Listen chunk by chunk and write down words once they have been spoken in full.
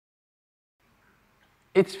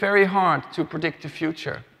It's very hard to predict the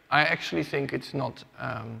future. I actually think it's not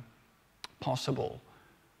possible.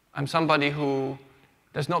 I'm somebody who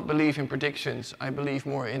does not believe in predictions. I believe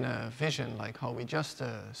more in a vision, like how we just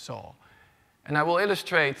saw. And I will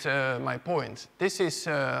illustrate my point. This is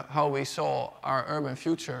how we saw our urban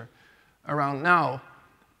future around now,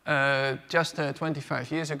 just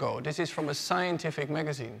 25 years ago. This is from a scientific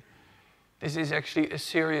magazine. This is actually a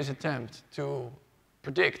serious attempt to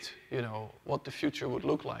predict, what the future would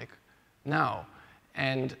look like now.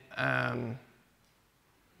 And,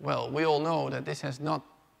 well, we all know that this has not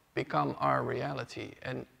become our reality.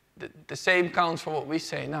 And the same counts for what we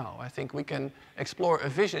say now. I think we can explore a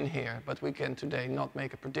vision here, but we can today not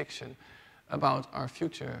make a prediction about our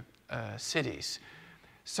future cities.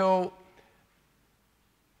 So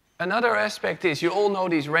another aspect is, you all know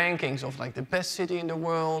these rankings of like the best city in the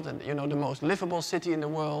world and the most livable city in the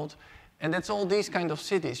world. And that's all these kind of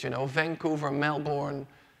cities, Vancouver, Melbourne,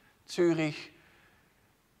 Zurich.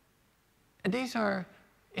 And these are,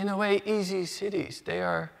 in a way, easy cities. They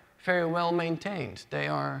are very well maintained. They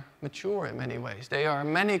are mature in many ways. They are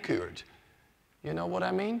manicured. You know what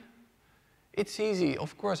I mean? It's easy.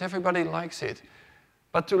 Of course, everybody likes it.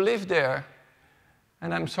 But to live there,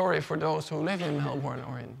 and I'm sorry for those who live in Melbourne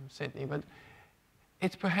or in Sydney, but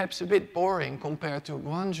it's perhaps a bit boring compared to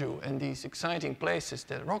Guangzhou and these exciting places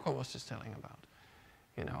that Rocco was just telling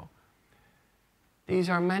about. These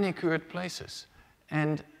are manicured places.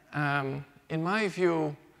 And in my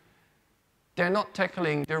view, they're not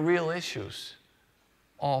tackling the real issues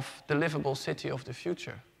of the livable city of the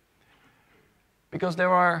future. Because there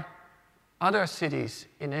are other cities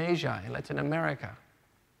in Asia, in Latin America,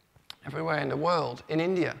 everywhere in the world, in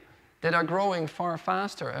India, that are growing far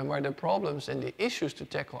faster and where the problems and the issues to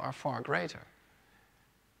tackle are far greater.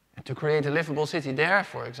 And to create a livable city there,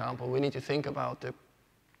 for example, we need to think about the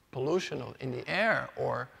pollution in the air,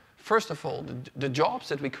 or first of all, the jobs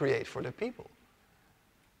that we create for the people.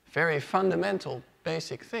 Very fundamental,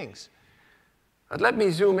 basic things. But let me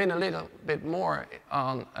zoom in a little bit more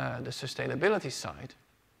on the sustainability side.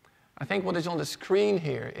 I think what is on the screen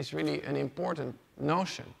here is really an important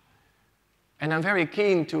notion. And I'm very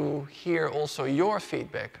keen to hear also your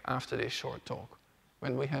feedback after this short talk,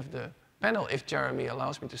 when we have the panel, if Jeremy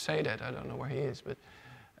allows me to say that. I don't know where he is, but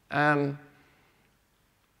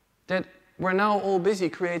that we're now all busy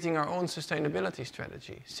creating our own sustainability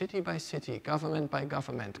strategy, city by city, government by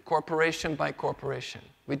government, corporation by corporation.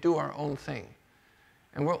 We do our own thing.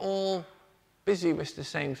 And we're all busy with the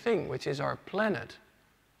same thing, which is our planet,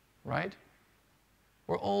 right?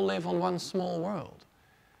 We all live on one small world.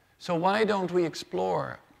 So why don't we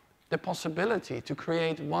explore the possibility to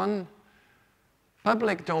create one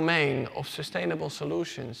public domain of sustainable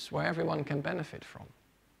solutions where everyone can benefit from?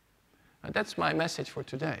 And that's my message for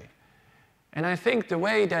today. And I think the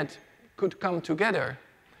way that could come together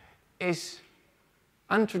is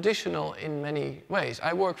untraditional in many ways.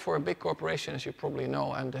 I work for a big corporation, as you probably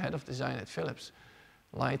know. I'm the head of design at Philips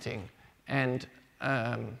Lighting. And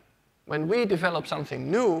when we develop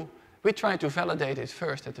something new, we try to validate it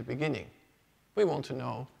first at the beginning. We want to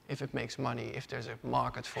know if it makes money, if there's a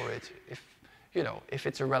market for it, if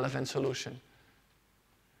it's a relevant solution.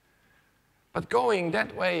 But going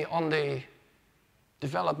that way on the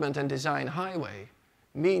development and design highway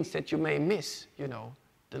means that you may miss,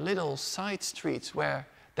 the little side streets where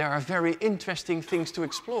there are very interesting things to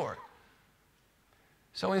explore.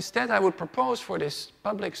 So instead, I would propose for this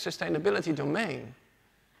public sustainability domain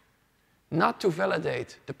not to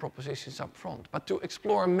validate the propositions up front, but to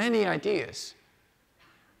explore many ideas,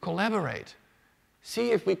 collaborate,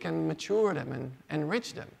 see if we can mature them and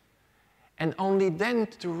enrich them, and only then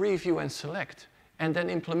to review and select, and then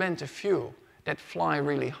implement a few that fly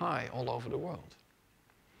really high all over the world.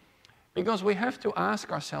 Because we have to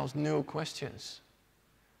ask ourselves new questions,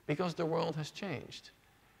 because the world has changed.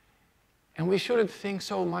 And we shouldn't think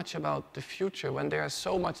so much about the future when there is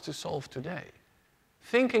so much to solve today.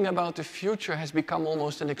 Thinking about the future has become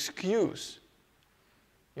almost an excuse,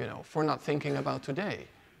 for not thinking about today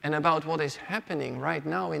and about what is happening right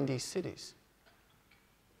now in these cities.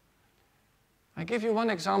 I give you one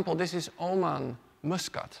example. This is Oman,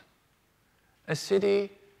 Muscat, a city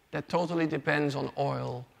that totally depends on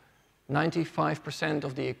oil. 95%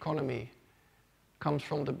 of the economy comes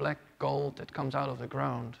from the black gold that comes out of the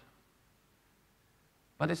ground.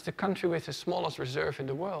 But it's the country with the smallest reserve in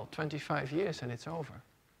the world, 25 years and it's over.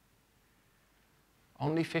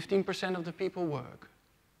 Only 15% of the people work.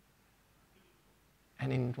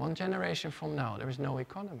 And in one generation from now, there is no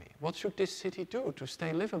economy. What should this city do to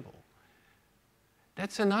stay livable?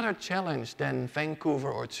 That's another challenge than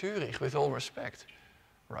Vancouver or Zurich, with all respect,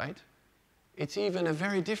 right? It's even a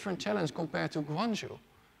very different challenge compared to Guangzhou.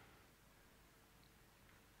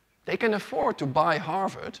 They can afford to buy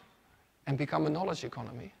Harvard and become a knowledge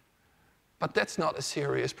economy. But that's not a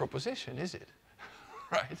serious proposition, is it?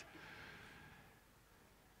 Right?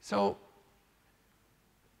 So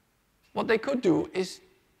what they could do is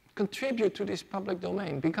contribute to this public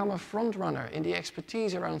domain, become a front runner in the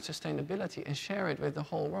expertise around sustainability and share it with the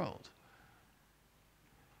whole world.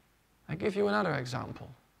 I give you another example.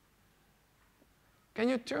 Can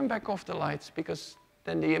you turn back off the lights, because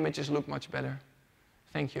then the images look much better?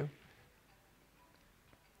 Thank you.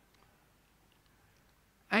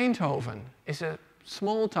 Eindhoven is a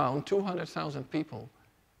small town, 200,000 people,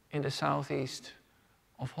 in the southeast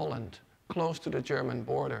of Holland, close to the German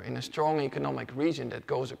border, in a strong economic region that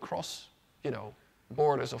goes across,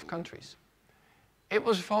 borders of countries. It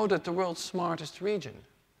was voted the world's smartest region.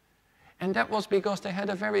 And that was because they had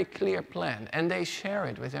a very clear plan, and they share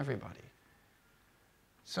it with everybody.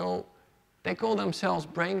 So they call themselves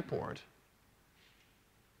Brainport,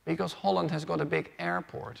 because Holland has got a big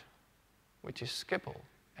airport, which is Schiphol,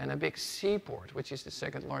 and a big seaport, which is the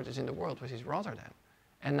second largest in the world, which is Rotterdam.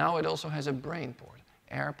 And now it also has a Brainport.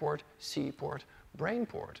 Airport, seaport,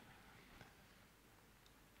 Brainport.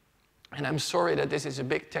 And I'm sorry that this is a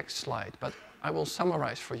big text slide, but I will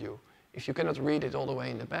summarize for you, if you cannot read it all the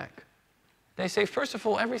way in the back. They say, first of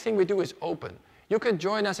all, everything we do is open. You can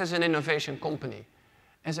join us as an innovation company,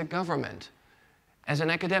 as a government, as an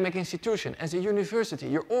academic institution, as a university.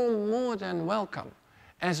 You're all more than welcome,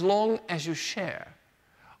 as long as you share.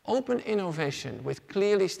 Open innovation with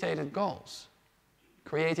clearly stated goals,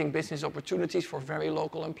 creating business opportunities for very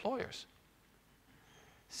local employers.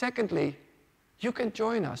 Secondly, you can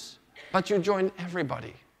join us, but you join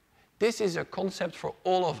everybody. This is a concept for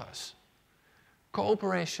all of us.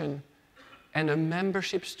 Cooperation and a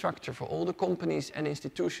membership structure for all the companies and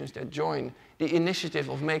institutions that join the initiative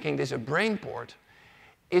of making this a Brainport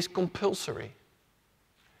is compulsory.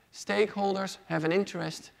 Stakeholders have an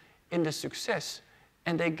interest in the success,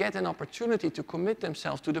 and they get an opportunity to commit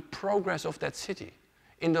themselves to the progress of that city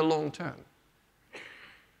in the long term.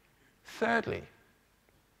 Thirdly,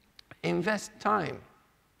 invest time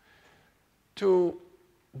to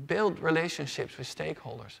build relationships with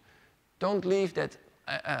stakeholders. Don't leave that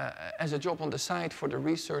as a job on the side for the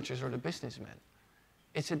researchers or the businessmen.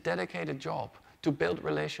 It's a dedicated job to build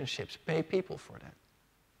relationships, pay people for that.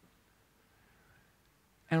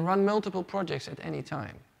 And run multiple projects at any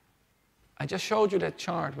time. I just showed you that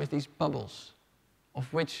chart with these bubbles,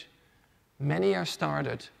 of which many are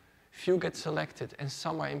started, few get selected, and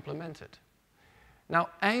some are implemented. Now,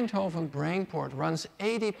 Eindhoven Brainport runs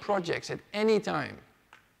 80 projects at any time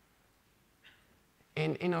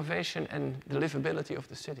in innovation and the livability of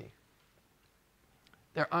the city.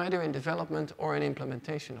 They're either in development or in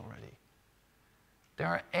implementation already. There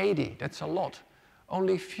are 80, that's a lot.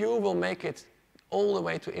 Only few will make it all the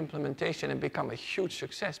way to implementation and become a huge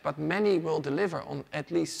success, but many will deliver on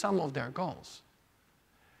at least some of their goals.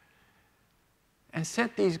 And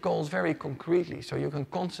set these goals very concretely so you can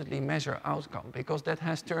constantly measure outcome, because that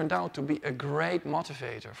has turned out to be a great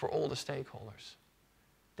motivator for all the stakeholders,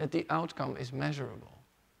 that the outcome is measurable.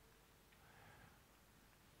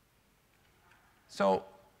 So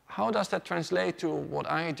how does that translate to what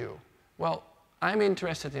I do? Well, I'm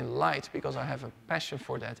interested in light because I have a passion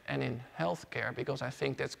for that, and in healthcare because I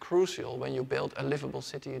think that's crucial when you build a livable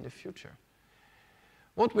city in the future.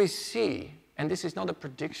 What we see, and this is not a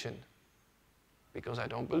prediction, because I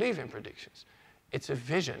don't believe in predictions, it's a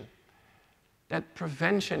vision, that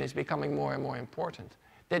prevention is becoming more and more important,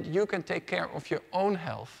 that you can take care of your own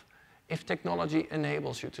health if technology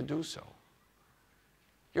enables you to do so.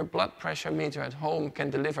 Your blood pressure meter at home can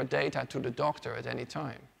deliver data to the doctor at any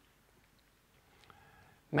time.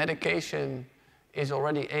 Medication is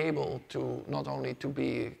already able to not only to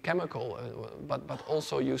be chemical, but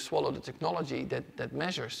also you swallow the technology that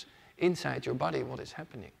measures inside your body what is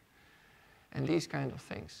happening. And these kind of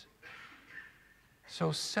things.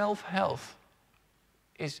 So self-health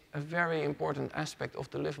is a very important aspect of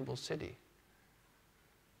the livable city.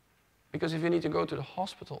 Because if you need to go to the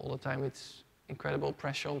hospital all the time, it's incredible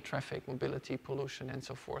pressure on traffic, mobility, pollution, and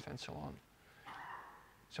so forth and so on.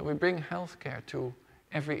 So we bring healthcare to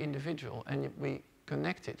every individual, and we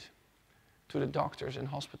connect it to the doctors and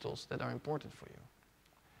hospitals that are important for you.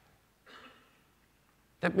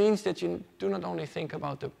 That means that you do not only think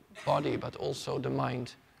about the body, but also the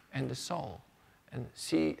mind and the soul, and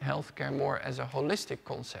see healthcare more as a holistic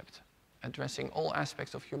concept, addressing all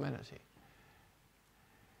aspects of humanity.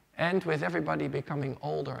 And with everybody becoming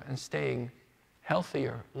older and staying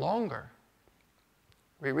healthier longer,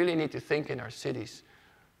 we really need to think in our cities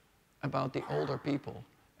about the older people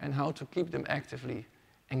and how to keep them actively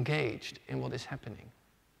engaged in what is happening.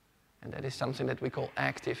 And that is something that we call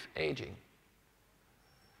active aging.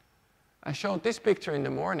 I showed this picture in the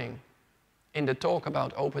morning in the talk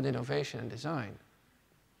about open innovation and design,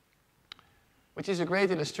 which is a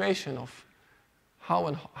great illustration of how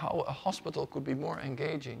a hospital could be more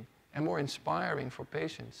engaging and more inspiring for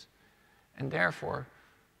patients, and therefore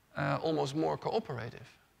almost more cooperative.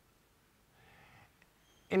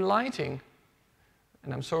 In lighting,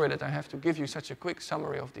 and I'm sorry that I have to give you such a quick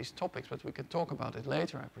summary of these topics, but we can talk about it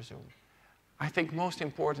later, I presume. I think most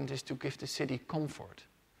important is to give the city comfort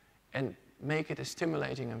and make it a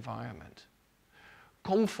stimulating environment.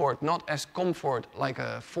 Comfort, not as comfort like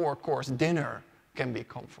a 4-course dinner can be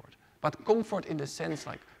comfort, but comfort in the sense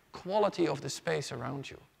like quality of the space around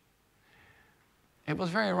you. It was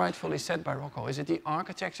very rightfully said by Rocco, is it the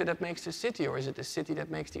architecture that makes the city, or is it the city that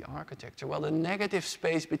makes the architecture? Well, the negative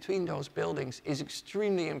space between those buildings is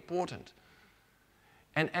extremely important.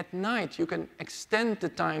 And at night, you can extend the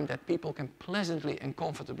time that people can pleasantly and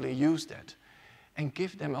comfortably use that and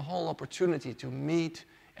give them a whole opportunity to meet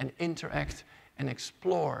and interact and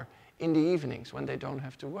explore in the evenings when they don't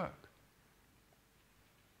have to work.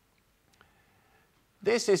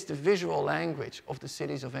 This is the visual language of the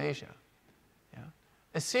cities of Asia. Yeah?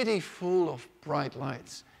 A city full of bright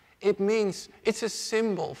lights. It means it's a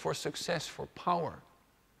symbol for success, for power,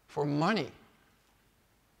 for money.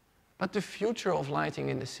 But the future of lighting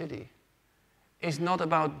in the city is not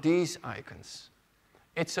about these icons.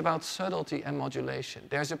 It's about subtlety and modulation.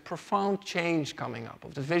 There's a profound change coming up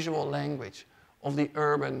of the visual language of the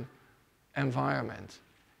urban environment.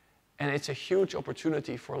 And it's a huge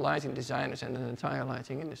opportunity for lighting designers and the entire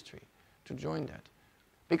lighting industry to join that.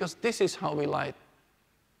 Because this is how we light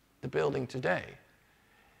the building today.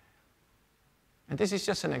 And this is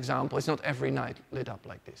just an example. It's not every night lit up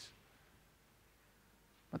like this.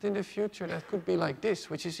 But in the future, that could be like this,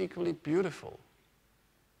 which is equally beautiful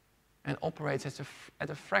and operates at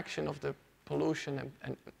a fraction of the pollution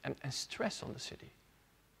and stress on the city.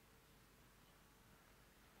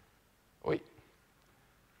 Oi.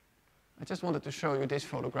 I just wanted to show you this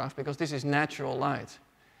photograph because this is natural light.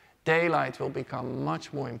 Daylight will become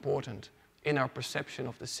much more important in our perception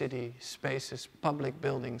of the city, spaces, public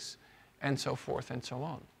buildings, and so forth and so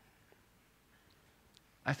on.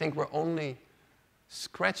 I think we're only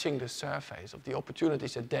scratching the surface of the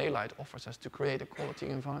opportunities that daylight offers us to create a quality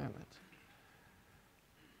environment.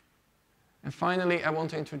 And finally, I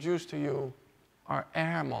want to introduce to you our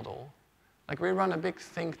air model. Like, we run a big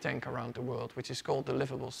think tank around the world, which is called the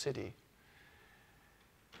Livable City.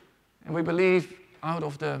 And we believe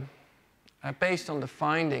based on the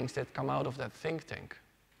findings that come out of that think tank,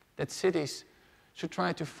 that cities should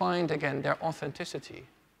try to find again their authenticity,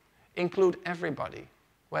 include everybody,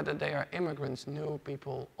 whether they are immigrants, new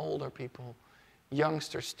people, older people,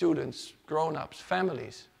 youngsters, students, grown-ups,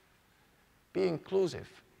 families. Be inclusive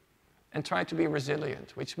and try to be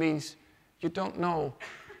resilient, which means you don't know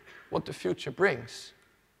what the future brings,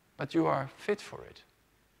 but you are fit for it.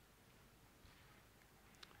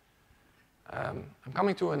 I'm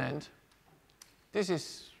coming to an end. This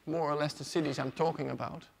is more or less the cities I'm talking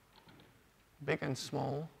about, big and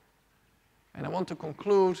small. And I want to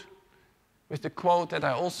conclude with the quote that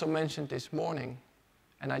I also mentioned this morning,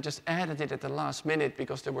 and I just added it at the last minute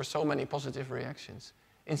because there were so many positive reactions.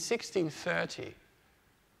 In 1630,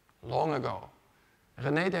 long ago,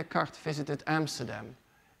 René Descartes visited Amsterdam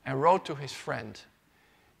and wrote to his friend,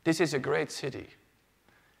 "This is a great city.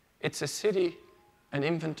 It's a city, an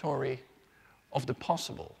inventory of the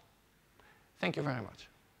possible." Thank you very much.